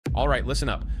All right, listen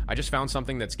up. I just found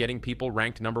something that's getting people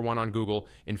ranked #1 on Google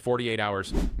in 48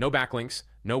 hours. No backlinks,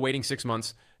 no waiting 6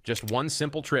 months, just one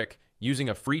simple trick using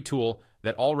a free tool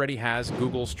that already has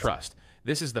Google's trust.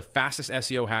 This is the fastest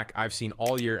SEO hack I've seen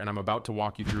all year, and I'm about to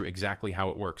walk you through exactly how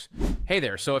it works. Hey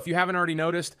there, so if you haven't already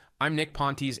noticed, I'm Nick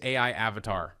Ponte's AI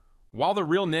avatar. While the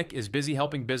real Nick is busy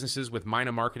helping businesses with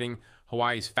Mina Marketing,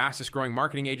 Hawaii's fastest growing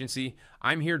marketing agency,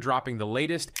 I'm here dropping the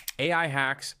latest AI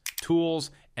hacks,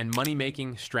 tools, and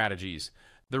money-making strategies.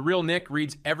 The real Nick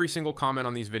reads every single comment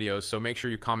on these videos, so make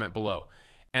sure you comment below.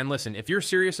 And listen, if you're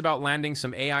serious about landing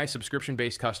some AI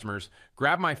subscription-based customers,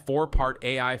 grab my 4-part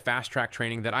AI fast-track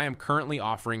training that I am currently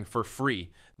offering for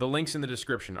free. The link's in the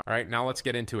description. All right, now let's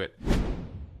get into it.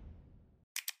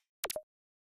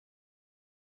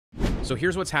 So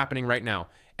here's what's happening right now.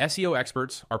 SEO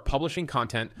experts are publishing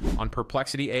content on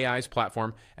Perplexity AI's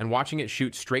platform and watching it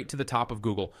shoot straight to the top of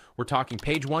Google. We're talking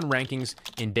page 1 rankings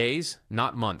in days,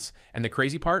 not months. And the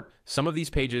crazy part, some of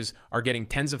these pages are getting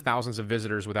tens of thousands of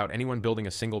visitors without anyone building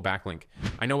a single backlink.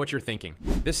 I know what you're thinking.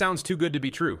 This sounds too good to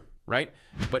be true, right?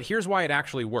 But here's why it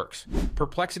actually works.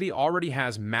 Perplexity already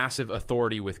has massive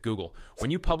authority with Google.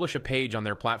 When you publish a page on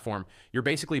their platform, you're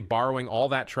basically borrowing all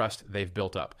that trust they've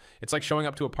built up. It's like showing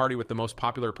up to a party with the most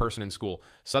popular person in school.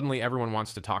 Suddenly, everyone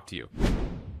wants to talk to you.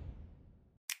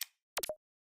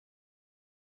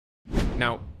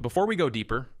 Now, before we go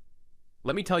deeper,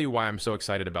 let me tell you why I'm so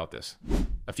excited about this.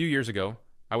 A few years ago,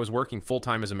 I was working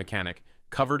full-time as a mechanic,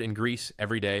 covered in grease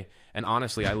every day, and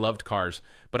honestly, I loved cars,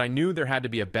 but I knew there had to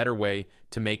be a better way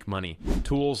to make money.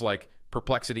 Tools like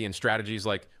Perplexity and strategies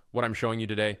like what I'm showing you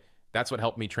today, that's what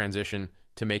helped me transition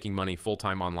to making money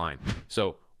full-time online.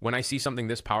 So when I see something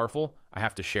this powerful, I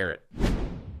have to share it.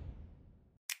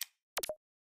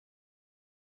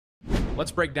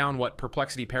 Let's break down what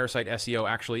Perplexity Parasite SEO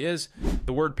actually is.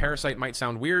 The word parasite might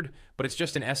sound weird, but it's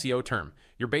just an SEO term.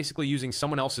 You're basically using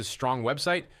someone else's strong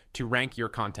website to rank your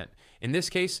content. In this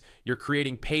case, you're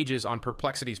creating pages on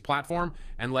Perplexity's platform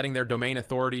and letting their domain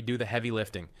authority do the heavy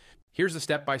lifting. Here's the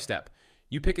step-by-step.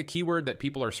 You pick a keyword that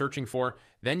people are searching for,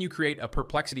 then you create a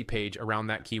Perplexity page around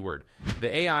that keyword.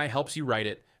 The AI helps you write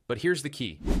it, but here's the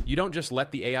key. You don't just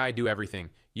let the AI do everything.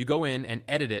 You go in and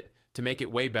edit it to make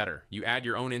it way better. You add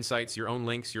your own insights, your own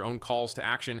links, your own calls to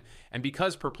action, and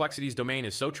because Perplexity's domain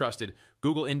is so trusted,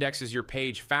 Google indexes your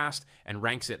page fast and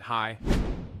ranks it high.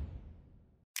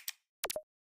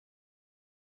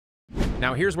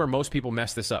 Now here's where most people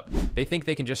mess this up. They think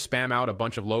they can just spam out a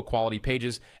bunch of low-quality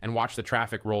pages and watch the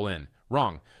traffic roll in.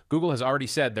 Wrong. Google has already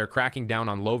said they're cracking down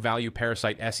on low-value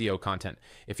parasite SEO content.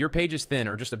 If your page is thin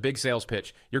or just a big sales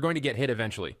pitch, you're going to get hit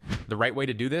eventually. The right way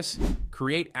to do this?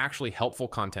 Create actually helpful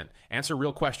content. Answer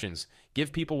real questions.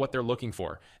 Give people what they're looking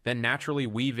for. Then naturally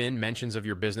weave in mentions of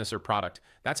your business or product.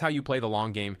 That's how you play the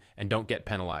long game and don't get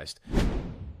penalized.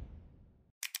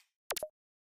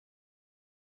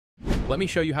 Let me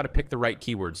show you how to pick the right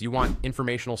keywords. You want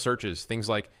informational searches, things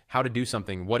like how to do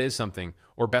something, what is something,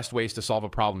 or best ways to solve a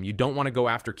problem. You don't want to go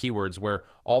after keywords where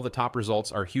all the top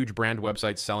results are huge brand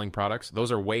websites selling products.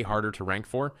 Those are way harder to rank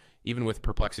for, even with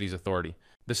Perplexity's authority.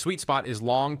 The sweet spot is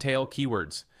long tail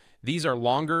keywords. These are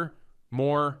longer,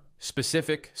 more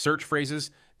specific search phrases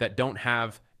that don't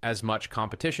have as much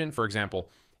competition. For example,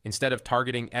 instead of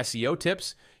targeting SEO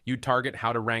tips, you target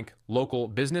how to rank local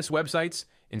business websites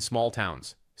in small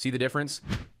towns. See the difference?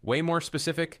 Way more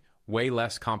specific, way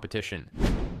less competition.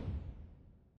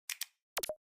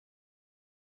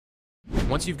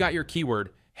 Once you've got your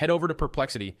keyword, head over to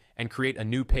Perplexity and create a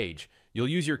new page. You'll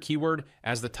use your keyword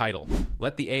as the title.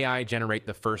 Let the AI generate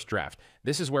the first draft.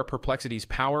 This is where Perplexity's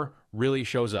power really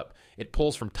shows up. It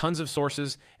pulls from tons of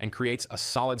sources and creates a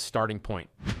solid starting point.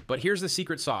 But here's the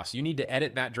secret sauce. You need to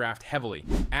edit that draft heavily.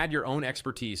 Add your own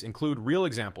expertise, include real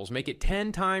examples, make it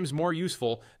 10 times more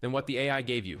useful than what the AI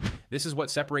gave you. This is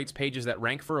what separates pages that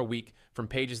rank for a week from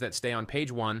pages that stay on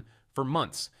page 1 for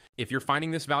months. If you're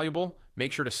finding this valuable,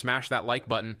 make sure to smash that like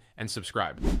button and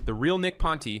subscribe. The real Nick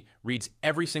Ponte reads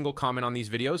every single comment on these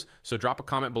videos, so drop a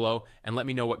comment below and let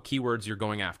me know what keywords you're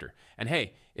going after. And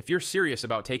hey, if you're serious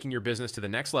about taking your business to the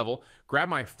next level, grab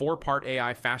my 4-part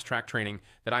AI fast-track training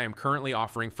that I am currently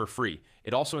offering for free.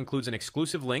 It also includes an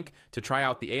exclusive link to try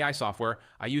out the AI software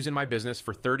I use in my business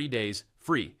for 30 days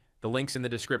free. The link's in the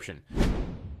description.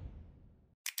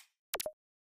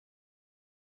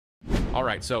 All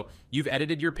right, so you've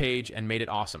edited your page and made it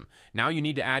awesome. Now you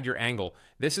need to add your angle.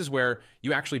 This is where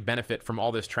you actually benefit from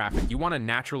all this traffic. You want to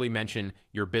naturally mention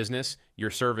your business, your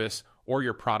service, or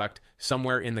your product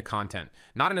somewhere in the content.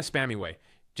 Not in a spammy way.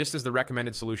 just as the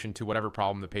recommended solution to whatever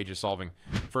problem the page is solving.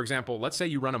 For example, let's say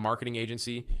you run a marketing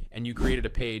agency and you created a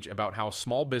page about how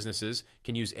small businesses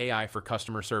can use AI for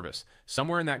customer service.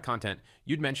 Somewhere in that content,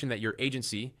 you'd mention that your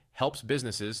agency helps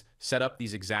businesses set up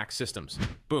these exact systems.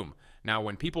 Boom. Now,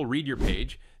 when people read your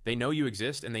page, they know you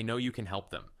exist and they know you can help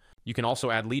them. You can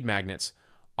also add lead magnets,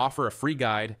 offer a free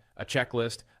guide, a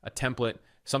checklist, a template,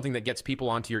 something that gets people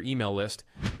onto your email list.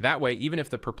 That way, even if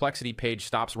the Perplexity page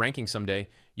stops ranking someday,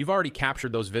 you've already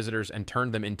captured those visitors and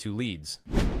turned them into leads.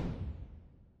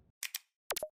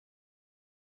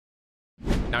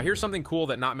 Now, here's something cool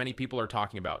that not many people are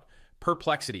talking about.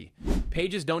 Perplexity.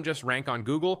 Pages don't just rank on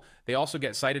Google, they also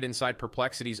get cited inside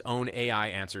Perplexity's own AI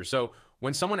answers. So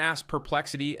when someone asks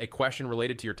Perplexity a question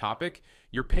related to your topic,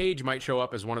 your page might show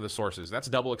up as one of the sources. That's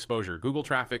double exposure, Google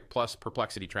traffic plus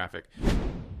Perplexity traffic.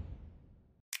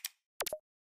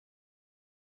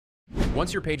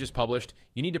 Once your page is published,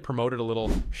 you need to promote it a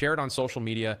little, share it on social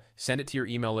media, send it to your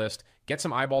email list, get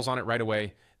some eyeballs on it right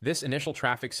away. This initial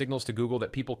traffic signals to Google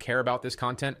that people care about this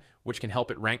content, which can help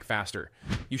it rank faster.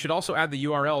 You should also add the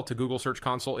URL to Google Search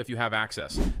Console if you have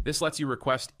access. This lets you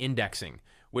request indexing,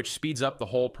 which speeds up the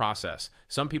whole process.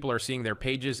 Some people are seeing their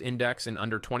pages index in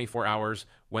under 24 hours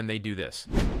when they do this.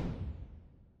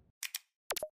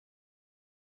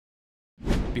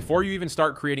 Before you even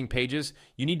start creating pages,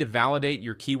 you need to validate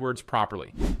your keywords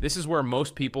properly. This is where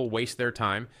most people waste their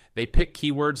time. They pick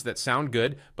keywords that sound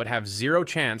good, but have zero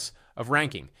chance of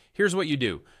ranking. Here's what you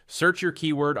do. Search your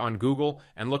keyword on Google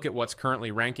and look at what's currently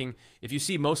ranking. If you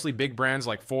see mostly big brands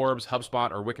like Forbes,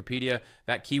 HubSpot, or Wikipedia,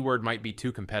 that keyword might be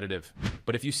too competitive.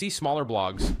 But if you see smaller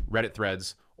blogs, Reddit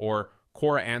threads, or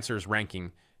Quora Answers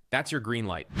ranking, that's your green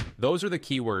light. Those are the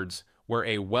keywords where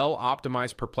a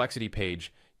well-optimized Perplexity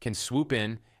page can swoop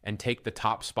in and take the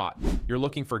top spot. You're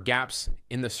looking for gaps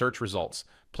in the search results,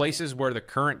 places where the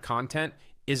current content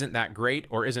isn't that great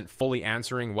or isn't fully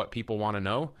answering what people want to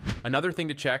know. Another thing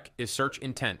to check is search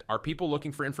intent. Are people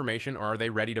looking for information or are they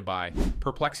ready to buy?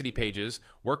 Perplexity pages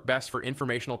work best for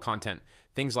informational content,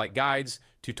 things like guides,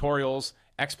 tutorials,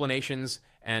 explanations,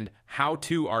 and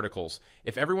how-to articles.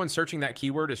 If everyone searching that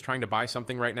keyword is trying to buy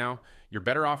something right now, you're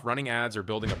better off running ads or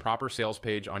building a proper sales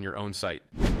page on your own site.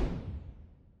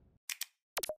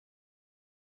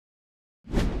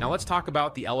 Now let's talk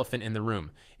about the elephant in the room.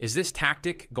 Is this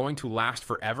tactic going to last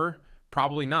forever?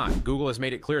 Probably not. Google has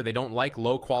made it clear they don't like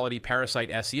low-quality Parasite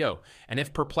SEO. And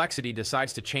if Perplexity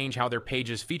decides to change how their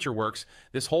page's feature works,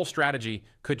 this whole strategy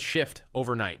could shift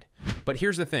overnight. But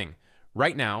here's the thing.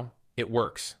 Right now, it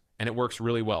works, and it works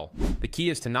really well. The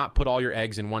key is to not put all your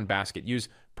eggs in one basket. Use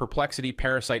Perplexity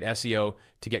Parasite SEO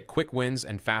to get quick wins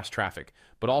and fast traffic.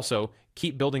 But also,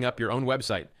 keep building up your own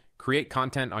website. Create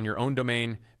content on your own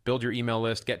domain, build your email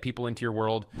list, get people into your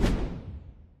world.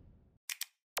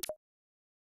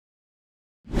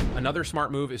 Another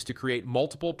smart move is to create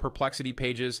multiple Perplexity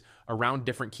pages around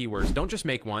different keywords. Don't just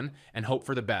make one and hope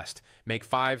for the best. Make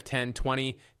 5, 10,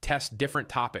 20, test different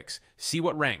topics. See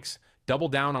what ranks. Double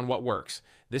down on what works.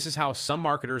 This is how some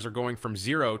marketers are going from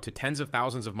 0 to tens of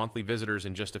thousands of monthly visitors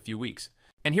in just a few weeks.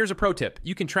 And here's a pro tip.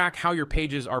 You can track how your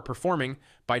pages are performing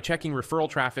by checking referral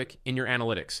traffic in your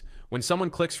analytics. When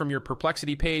someone clicks from your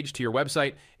Perplexity page to your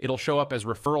website, it'll show up as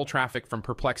referral traffic from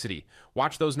Perplexity.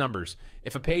 Watch those numbers.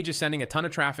 If a page is sending a ton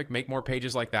of traffic, make more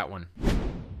pages like that one.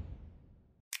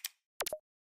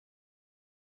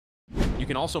 You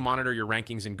can also monitor your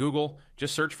rankings in Google.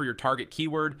 Just search for your target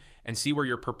keyword and see where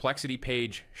your Perplexity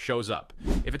page shows up.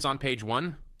 If it's on page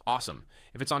 1, awesome.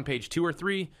 If it's on page 2 or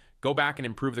 3, go back and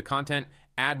improve the content,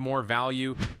 add more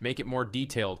value, make it more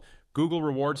detailed. Google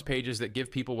rewards pages that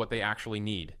give people what they actually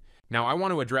need. Now, I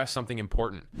want to address something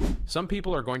important. Some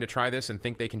people are going to try this and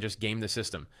think they can just game the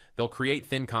system. They'll create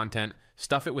thin content,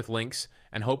 stuff it with links,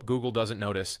 and hope Google doesn't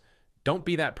notice. Don't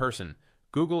be that person.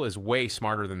 Google is way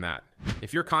smarter than that.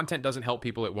 If your content doesn't help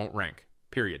people, it won't rank,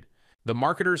 period. The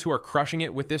marketers who are crushing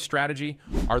it with this strategy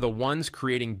are the ones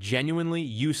creating genuinely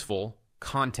useful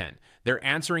content. They're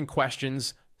answering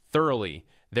questions thoroughly.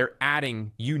 They're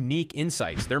adding unique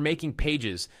insights. They're making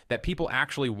pages that people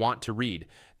actually want to read.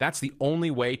 That's the only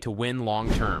way to win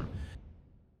long term.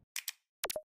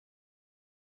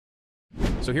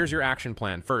 So here's your action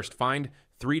plan. First, find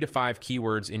 3 to 5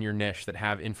 keywords in your niche that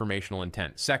have informational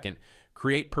intent. Second,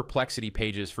 create Perplexity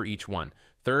pages for each one.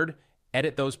 Third,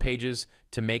 edit those pages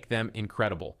to make them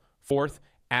incredible. Fourth,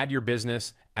 add your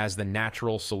business as the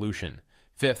natural solution.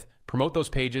 Fifth, promote those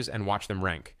pages and watch them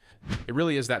rank. It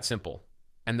really is that simple.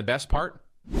 And the best part?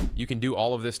 You can do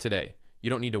all of this today. You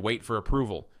don't need to wait for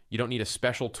approval. You don't need a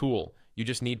special tool. You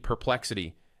just need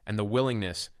Perplexity and the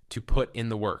willingness to put in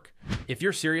the work. If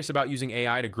you're serious about using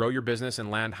AI to grow your business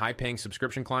and land high-paying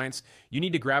subscription clients, you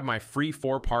need to grab my free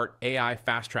 4-part AI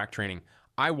fast track training.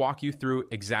 I walk you through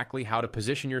exactly how to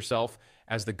position yourself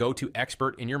as the go-to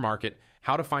expert in your market,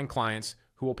 how to find clients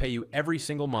who will pay you every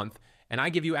single month, and I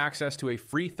give you access to a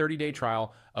free 30-day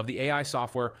trial of the AI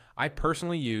software I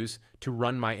personally use to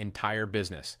run my entire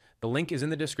business. The link is in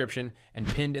the description and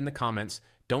pinned in the comments.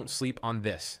 Don't sleep on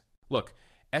this. Look,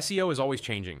 SEO is always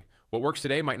changing. What works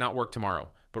today might not work tomorrow.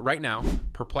 But right now,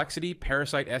 Perplexity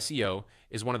Parasite SEO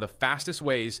is one of the fastest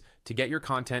ways to get your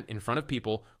content in front of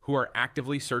people who are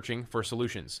actively searching for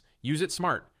solutions. Use it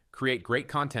smart, create great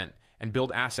content, and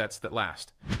build assets that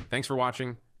last. Thanks for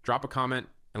watching. Drop a comment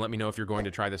and let me know if you're going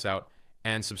to try this out.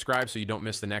 And subscribe so you don't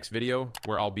miss the next video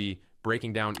where I'll be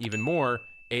breaking down even more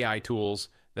AI tools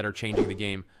that are changing the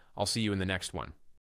game. I'll see you in the next one.